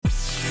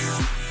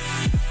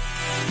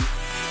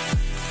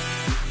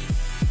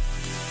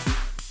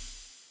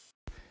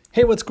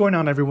Hey, what's going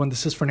on, everyone?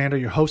 This is Fernando,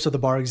 your host of the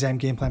Bar Exam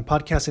Game Plan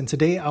Podcast. And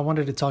today I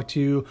wanted to talk to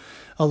you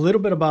a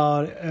little bit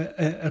about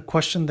a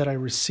question that I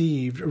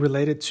received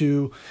related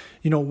to,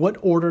 what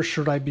order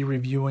should I be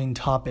reviewing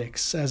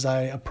topics as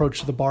I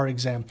approach the bar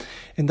exam?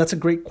 And that's a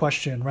great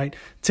question, right?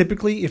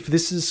 Typically, if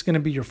this is going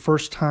to be your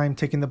first time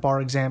taking the bar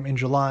exam in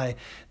July,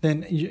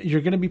 then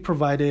you're going to be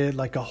provided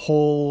like a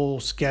whole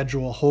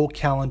schedule, a whole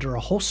calendar, a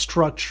whole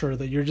structure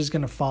that you're just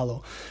going to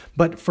follow.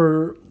 But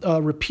for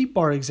repeat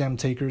bar exam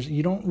takers,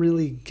 you don't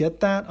really get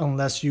that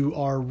unless you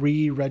are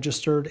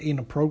re-registered in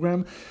a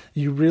program.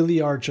 You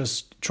really are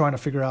just trying to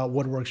figure out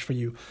what works for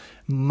you.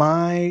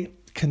 My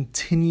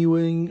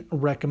continuing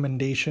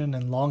recommendation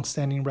and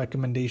long-standing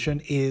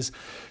recommendation is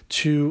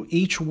to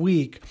each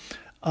week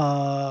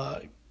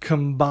combine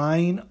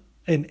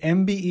an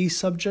MBE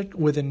subject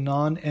with a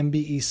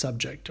non-MBE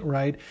subject,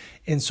 right?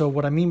 And so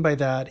what I mean by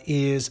that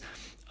is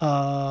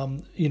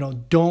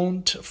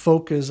don't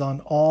focus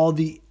on all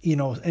the,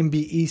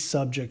 MBE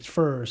subjects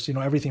first,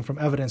 everything from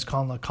evidence,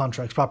 con law,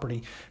 contracts,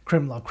 property,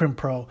 crim law, crim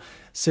pro,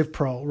 civ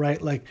pro,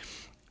 right?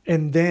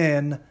 And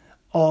then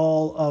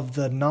all of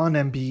the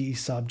non-MBE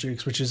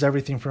subjects, which is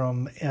everything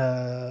from,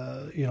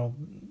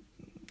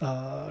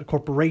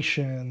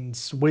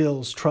 corporations,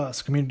 wills,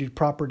 trusts, community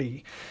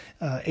property,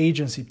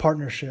 agency,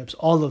 partnerships,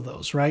 all of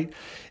those, right?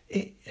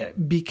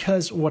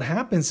 Because what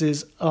happens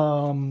is,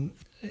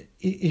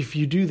 if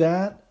you do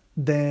that,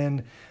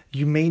 then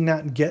you may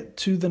not get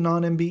to the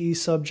non-MBE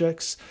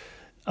subjects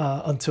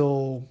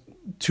until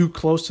too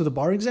close to the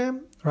bar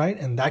exam, right?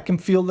 And that can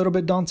feel a little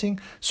bit daunting.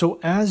 So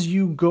as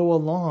you go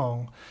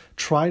along,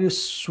 try to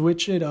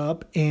switch it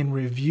up and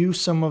review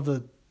some of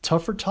the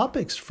tougher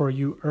topics for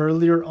you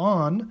earlier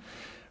on,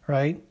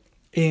 right?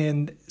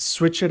 And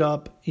switch it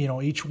up,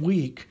 each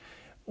week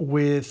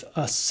with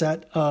a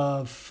set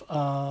of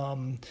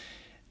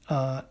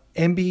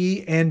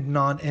MBE and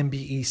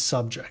non-MBE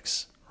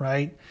subjects,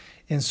 right?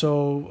 And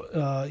so,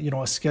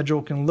 a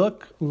schedule can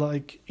look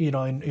like,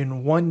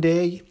 in one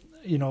day,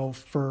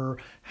 for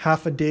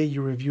half a day,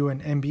 you review an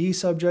MBE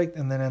subject.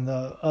 And then in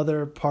the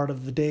other part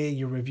of the day,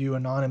 you review a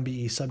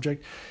non-MBE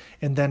subject.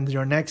 And then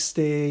your next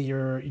day,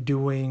 you're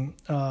doing,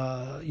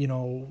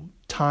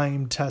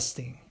 time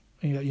testing,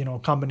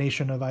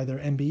 combination of either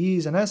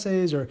MBEs and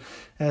essays or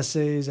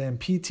essays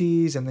and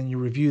PTs. And then you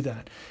review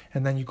that.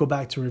 And then you go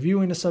back to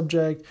reviewing a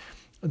subject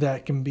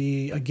that can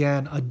be,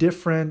 again, a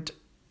different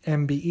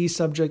MBE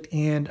subject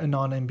and a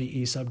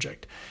non-MBE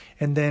subject.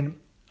 And then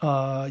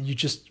you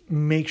just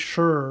make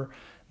sure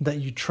that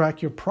you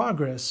track your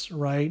progress,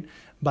 right,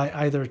 by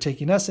either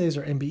taking essays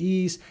or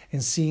MBEs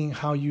and seeing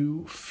how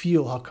you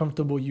feel, how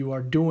comfortable you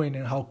are doing,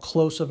 and how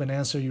close of an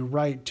answer you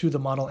write to the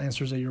model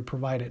answers that you're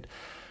provided,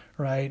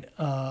 right?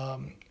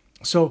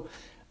 So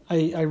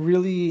I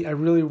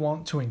really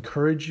want to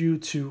encourage you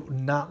to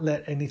not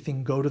let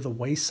anything go to the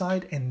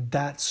wayside, and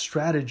that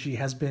strategy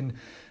has been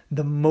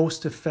the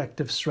most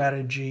effective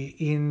strategy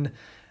in,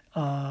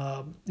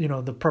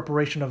 the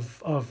preparation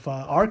of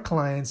our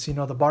clients,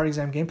 the bar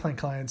exam game plan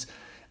clients,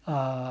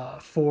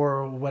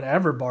 for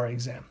whatever bar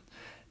exam.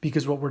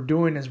 Because what we're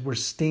doing is we're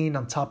staying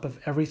on top of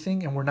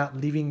everything and we're not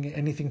leaving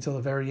anything till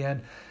the very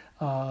end.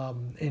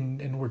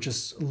 And we're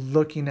just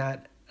looking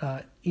at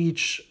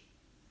each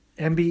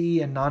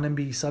MBE and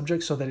non-MBE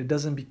subject so that it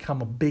doesn't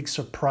become a big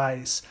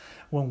surprise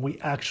when we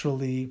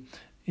actually,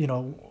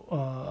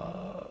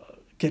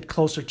 get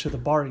closer to the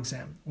bar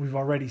exam. We've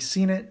already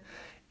seen it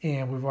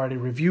and we've already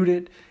reviewed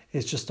it.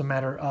 It's just a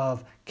matter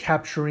of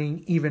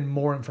capturing even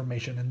more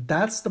information. And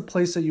that's the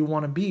place that you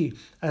want to be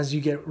as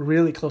you get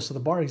really close to the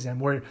bar exam,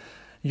 where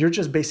you're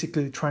just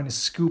basically trying to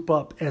scoop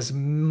up as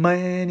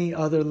many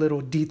other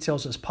little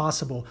details as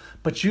possible,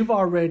 but you've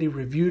already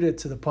reviewed it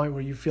to the point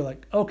where you feel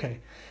like, okay,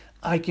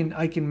 I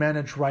can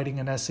manage writing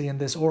an essay in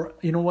this, or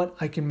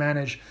I can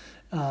manage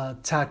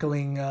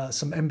tackling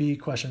some MBE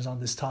questions on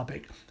this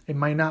topic. It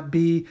might not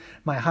be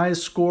my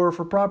highest score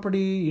for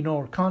property,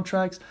 or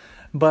contracts,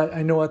 but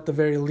I know at the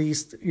very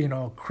least,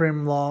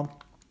 crim law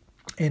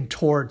and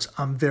torts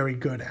I'm very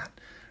good at,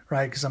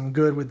 right? Because I'm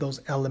good with those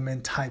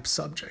element type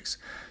subjects.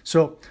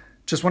 So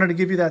just wanted to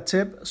give you that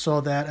tip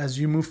so that as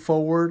you move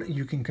forward,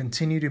 you can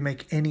continue to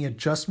make any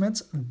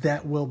adjustments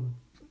that will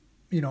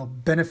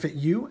benefit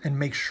you, and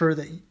make sure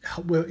that,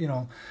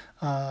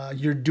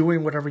 you're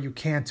doing whatever you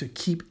can to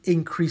keep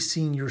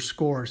increasing your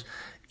scores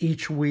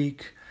each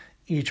week,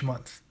 each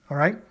month. All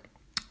right.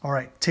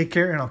 Take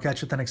care, and I'll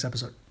catch you at the next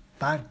episode.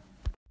 Bye.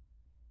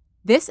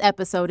 This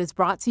episode is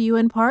brought to you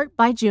in part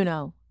by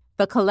Juno,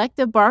 the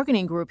collective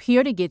bargaining group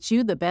here to get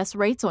you the best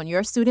rates on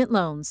your student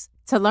loans.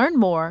 To learn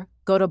more,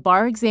 go to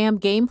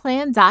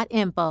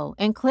barexamgameplan.info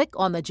and click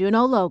on the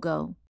Juno logo.